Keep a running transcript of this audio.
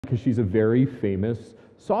because she's a very famous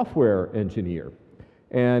software engineer.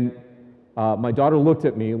 And my daughter looked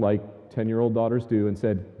at me like 10-year-old daughters do and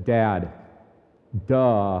said, "Dad,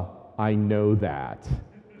 duh, I know that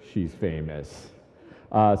she's famous."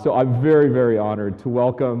 So I'm very, very honored to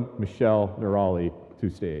welcome Michelle Noorali to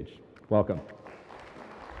stage. Welcome.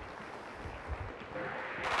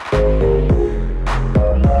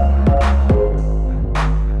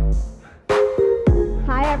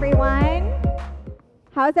 Hi, everyone.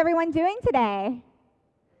 How's everyone doing today?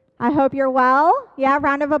 I hope you're well. Yeah,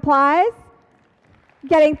 round of applause.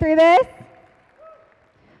 Getting through this.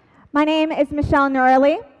 My name is Michelle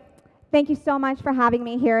Noorali. Thank you so much for having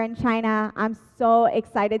me here in China. I'm so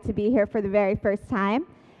excited to be here for the very first time.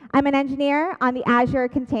 I'm an engineer on the Azure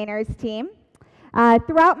Containers team.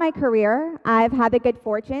 Throughout my career, I've had the good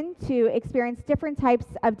fortune to experience different types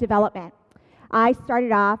of development. I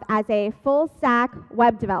started off as a full-stack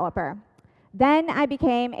web developer. Then I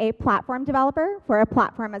became a platform developer for a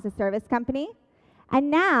platform as a service company.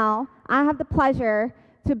 And now I have the pleasure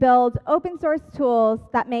to build open source tools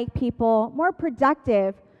that make people more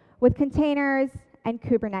productive with containers and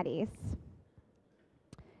Kubernetes.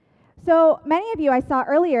 So many of you I saw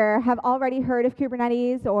earlier have already heard of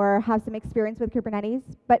Kubernetes or have some experience with Kubernetes.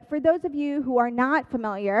 But for those of you who are not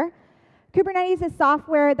familiar, Kubernetes is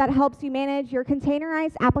software that helps you manage your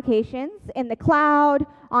containerized applications in the cloud,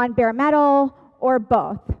 on bare metal, or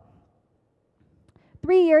both.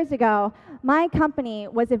 3 years ago, my company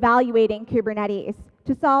was evaluating Kubernetes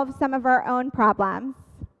to solve some of our own problems.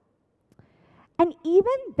 And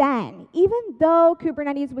even then, even though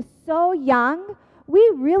Kubernetes was so young, we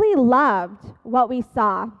really loved what we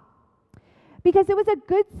saw because it was a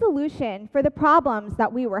good solution for the problems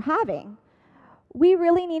that we were having. We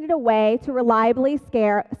really needed a way to reliably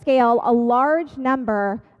scale a large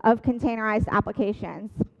number of containerized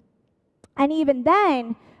applications. And even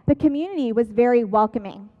then, the community was very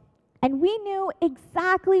welcoming. And we knew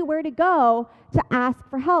exactly where to go to ask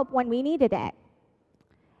for help when we needed it.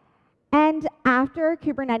 And after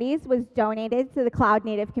Kubernetes was donated to the Cloud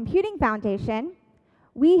Native Computing Foundation,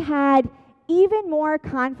 we had even more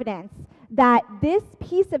confidence that this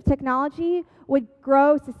piece of technology would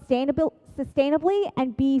grow sustainably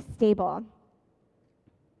and be stable.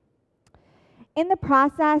 In the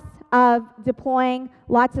process of deploying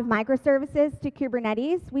lots of microservices to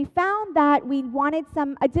Kubernetes, we found that we wanted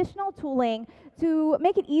some additional tooling to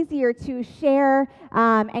make it easier to share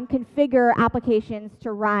and configure applications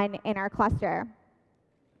to run in our cluster.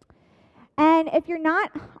 And if you're not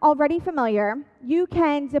already familiar, you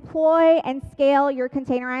can deploy and scale your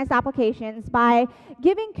containerized applications by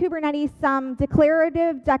giving Kubernetes some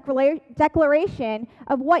declarative declaration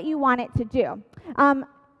of what you want it to do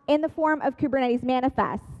in the form of Kubernetes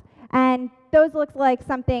manifests. And those look like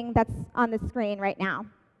something that's on the screen right now.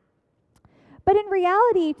 But in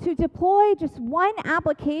reality, to deploy just one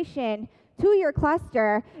application to your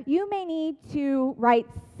cluster, you may need to write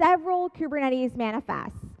several Kubernetes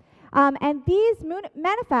manifests. And these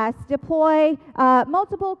manifests deploy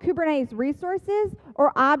multiple Kubernetes resources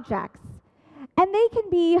or objects. And they can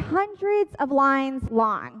be hundreds of lines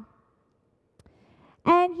long.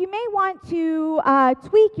 And you may want to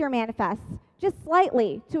tweak your manifests just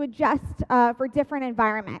slightly to adjust for different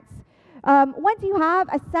environments. Once you have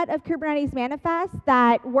a set of Kubernetes manifests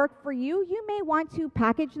that work for you, you may want to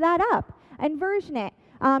package that up and version it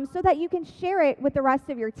so that you can share it with the rest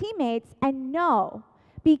of your teammates and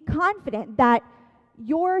be confident that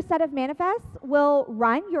your set of manifests will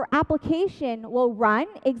run, your application will run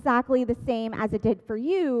exactly the same as it did for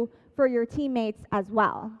you, for your teammates as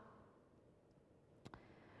well.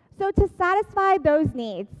 So to satisfy those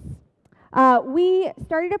needs, we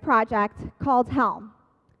started a project called Helm.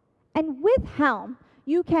 And with Helm,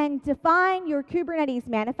 you can define your Kubernetes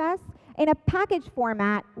manifests in a package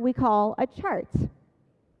format we call a chart.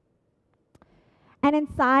 And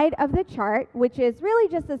inside of the chart, which is really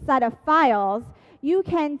just a set of files, you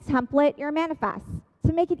can template your manifests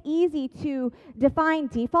to make it easy to define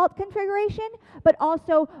default configuration, but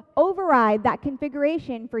also override that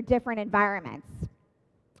configuration for different environments.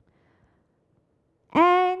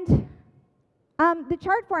 And the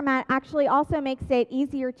chart format actually also makes it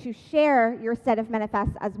easier to share your set of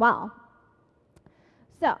manifests as well.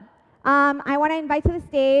 So I want to invite to the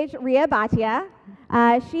stage Ria Bhatia.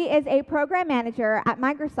 She is a program manager at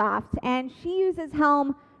Microsoft, and she uses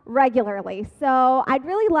Helm regularly. So I'd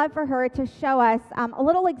really love for her to show us a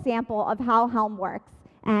little example of how Helm works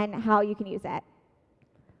and how you can use it.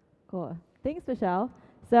 Cool. Thanks, Michelle.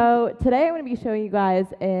 So today I'm going to be showing you guys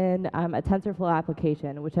in a TensorFlow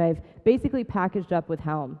application, which I've basically packaged up with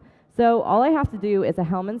Helm. So all I have to do is a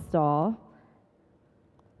Helm install.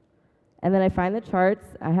 And then I find the charts,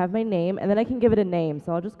 I have my name, and then I can give it a name,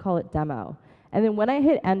 so I'll just call it demo. And then when I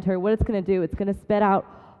hit enter, what it's going to do, it's going to spit out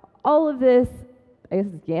all of this, I guess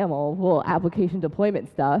it's YAML, well, application deployment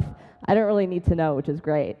stuff. I don't really need to know, which is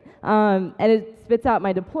great. And it spits out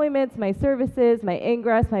my deployments, my services, my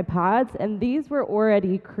ingress, my pods, and these were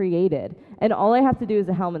already created. And all I have to do is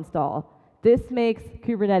a Helm install. This makes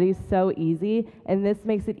Kubernetes so easy, and this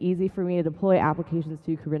makes it easy for me to deploy applications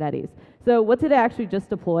to Kubernetes. So what did I actually just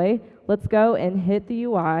deploy? Let's go and hit the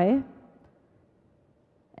UI.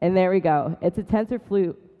 And there we go. It's a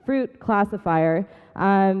TensorFruit classifier,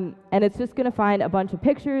 and it's just going to find a bunch of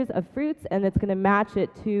pictures of fruits, and it's going to match it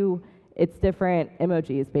to its different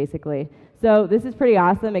emojis, basically. So this is pretty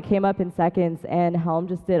awesome. It came up in seconds, and Helm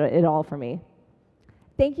just did it all for me.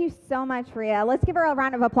 Thank you so much, Ria. Let's give her a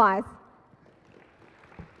round of applause.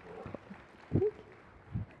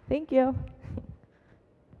 Thank you.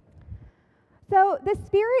 So the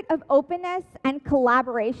spirit of openness and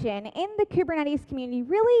collaboration in the Kubernetes community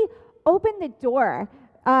really opened the door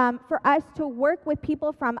for us to work with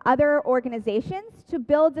people from other organizations to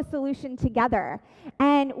build a solution together.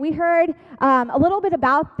 And we heard a little bit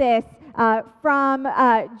about this from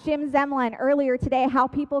Jim Zemlin earlier today, how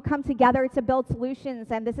people come together to build solutions,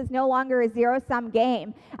 and this is no longer a zero-sum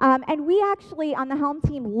game. And we actually, on the Helm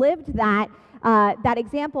team, lived that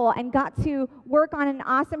example and got to work on an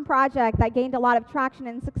awesome project that gained a lot of traction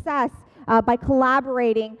and success by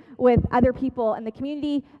collaborating with other people in the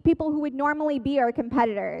community, people who would normally be our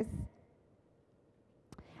competitors.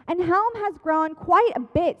 And Helm has grown quite a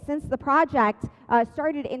bit since the project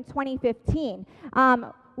started in 2015.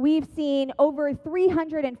 We've seen over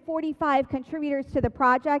 345 contributors to the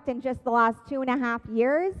project in just the last 2.5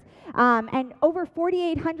 years, and over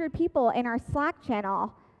 4,800 people in our Slack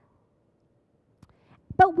channel.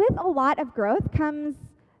 But with a lot of growth comes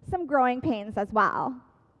some growing pains as well.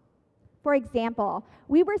 For example,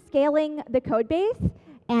 we were scaling the code base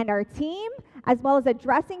and our team, as well as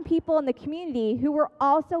addressing people in the community who were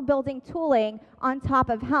also building tooling on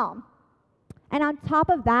top of Helm. And on top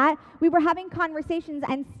of that, we were having conversations,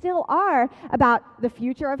 and still are, about the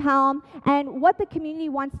future of Helm and what the community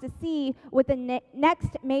wants to see with the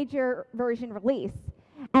next major version release.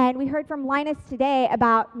 And we heard from Linus today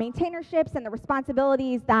about maintainerships and the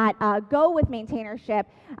responsibilities that go with maintainership.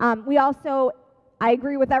 I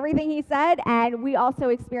agree with everything he said, and we also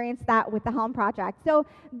experienced that with the Helm project. So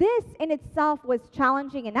this in itself was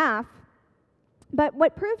challenging enough, but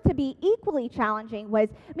what proved to be equally challenging was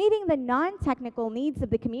meeting the non-technical needs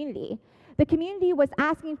of the community. The community was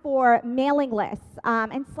asking for mailing lists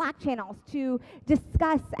and Slack channels to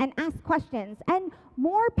discuss and ask questions, and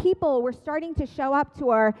more people were starting to show up to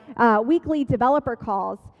our weekly developer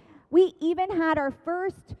calls. We even had our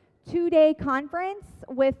first 2-day conference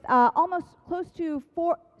with almost close to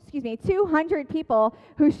 200 people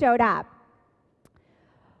who showed up.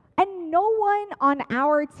 And no one on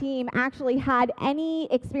our team actually had any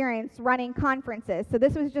experience running conferences. So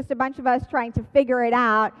this was just a bunch of us trying to figure it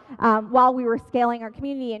out while we were scaling our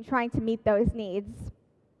community and trying to meet those needs.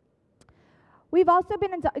 We've also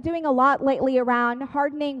been doing a lot lately around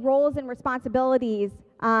hardening roles and responsibilities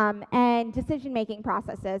and decision-making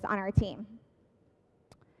processes on our team.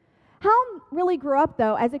 Helm really grew up,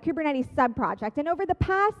 though, as a Kubernetes sub-project, and over the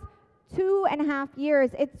past 2.5 years,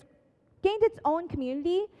 it's gained its own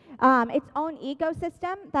community, its own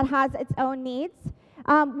ecosystem that has its own needs.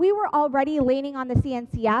 We were already leaning on the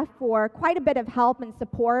CNCF for quite a bit of help and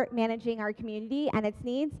support managing our community and its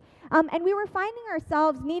needs, and we were finding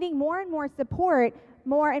ourselves needing more and more support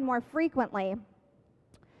more and more frequently.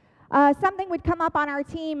 Something would come up on our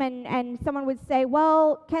team, and someone would say,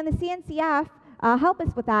 well, can the CNCF help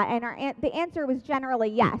us with that? And the answer was generally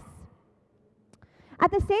yes. At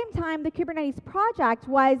the same time, the Kubernetes project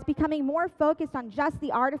was becoming more focused on just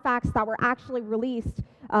the artifacts that were actually released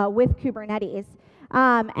with Kubernetes.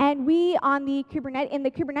 And we in the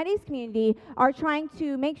Kubernetes community are trying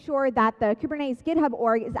to make sure that the Kubernetes GitHub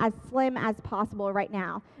org is as slim as possible right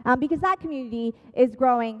now, because that community is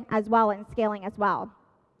growing as well and scaling as well.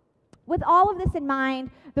 With all of this in mind,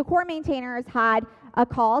 the core maintainers had a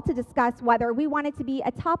call to discuss whether we wanted to be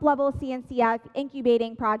a top-level CNCF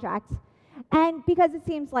incubating project. And because it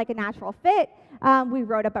seems like a natural fit, we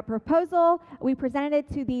wrote up a proposal. We presented it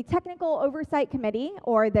to the Technical Oversight Committee,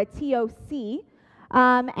 or the TOC.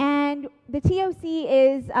 And the TOC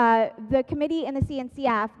is the committee in the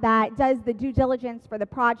CNCF that does the due diligence for the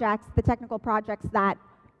projects, the technical projects that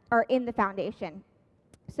are in the foundation.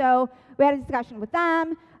 So we had a discussion with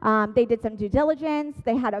them. They did some due diligence.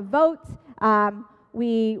 They had a vote.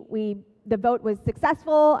 We the vote was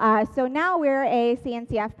successful. So now we're a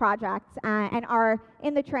CNCF project and are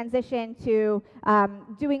in the transition to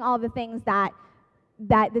doing all the things that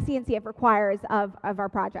the CNCF requires of our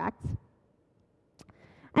project.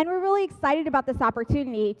 And we're really excited about this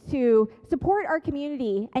opportunity to support our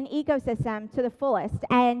community and ecosystem to the fullest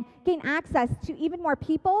and gain access to even more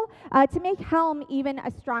people to make Helm even a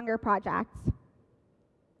stronger project.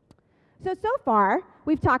 So far,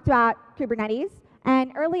 we've talked about Kubernetes,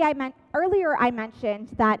 and earlier I mentioned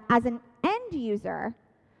that as an end user,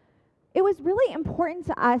 it was really important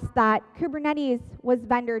to us that Kubernetes was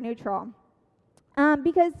vendor neutral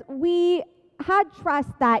because we had trust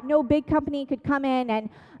that no big company could come in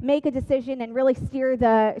and make a decision and really steer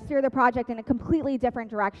the project in a completely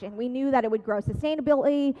different direction. We knew that it would grow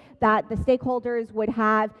sustainability, that the stakeholders would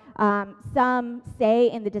have some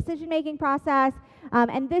say in the decision-making process,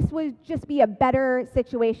 and this would just be a better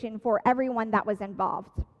situation for everyone that was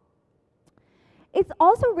involved. It's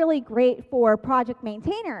also really great for project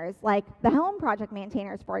maintainers, like the Helm project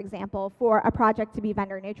maintainers, for example, for a project to be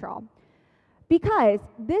vendor neutral, because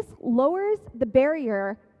this lowers the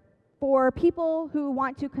barrier for people who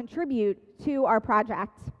want to contribute to our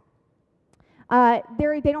project. They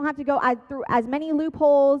don't have to go through as many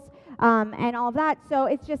loopholes and all of that, so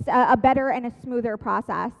it's just a better and a smoother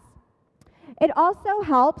process. It also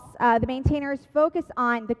helps the maintainers focus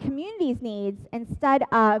on the community's needs instead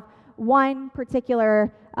of one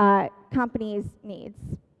particular company's needs.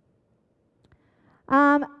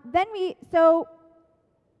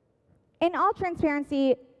 In all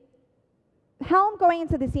transparency, Helm going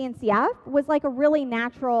into the CNCF was like a really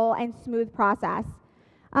natural and smooth process.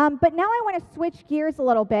 But now I want to switch gears a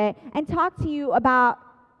little bit and talk to you about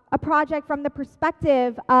a project from the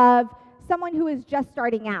perspective of someone who is just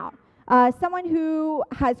starting out. Someone who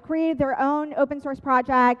has created their own open source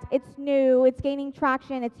project. It's new, it's gaining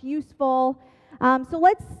traction, it's useful. So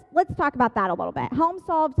let's talk about that a little bit. Helm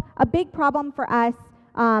solved a big problem for us,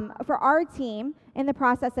 for our team, in the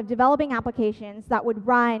process of developing applications that would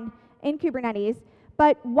run in Kubernetes.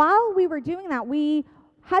 But while we were doing that, we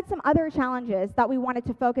had some other challenges that we wanted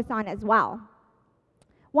to focus on as well.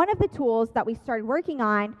 One of the tools that we started working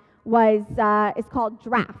on is called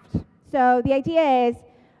Draft. So the idea is,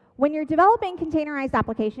 when you're developing containerized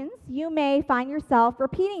applications, you may find yourself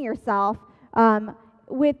repeating yourself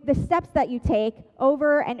with the steps that you take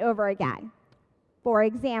over and over again. For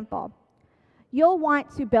example, you'll want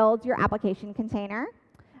to build your application container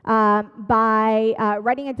by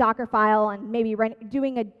writing a Docker file and maybe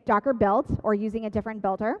doing a Docker build or using a different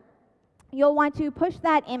builder. You'll want to push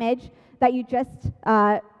that image that you just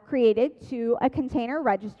created to a container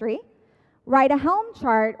registry, write a Helm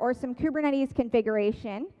chart or some Kubernetes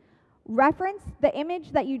configuration, reference the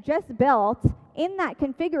image that you just built in that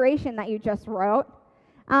configuration that you just wrote,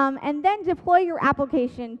 and then deploy your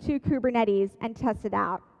application to Kubernetes and test it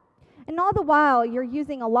out. And all the while, you're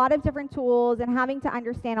using a lot of different tools and having to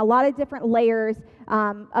understand a lot of different layers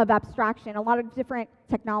of abstraction, a lot of different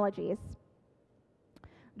technologies.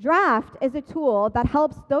 Draft is a tool that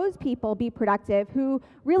helps those people be productive who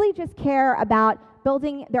really just care about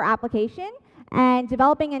building their application and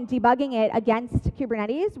developing and debugging it against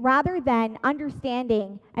Kubernetes rather than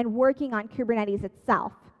understanding and working on Kubernetes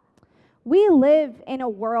itself. We live in a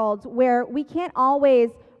world where we can't always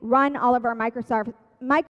run all of our Microsoft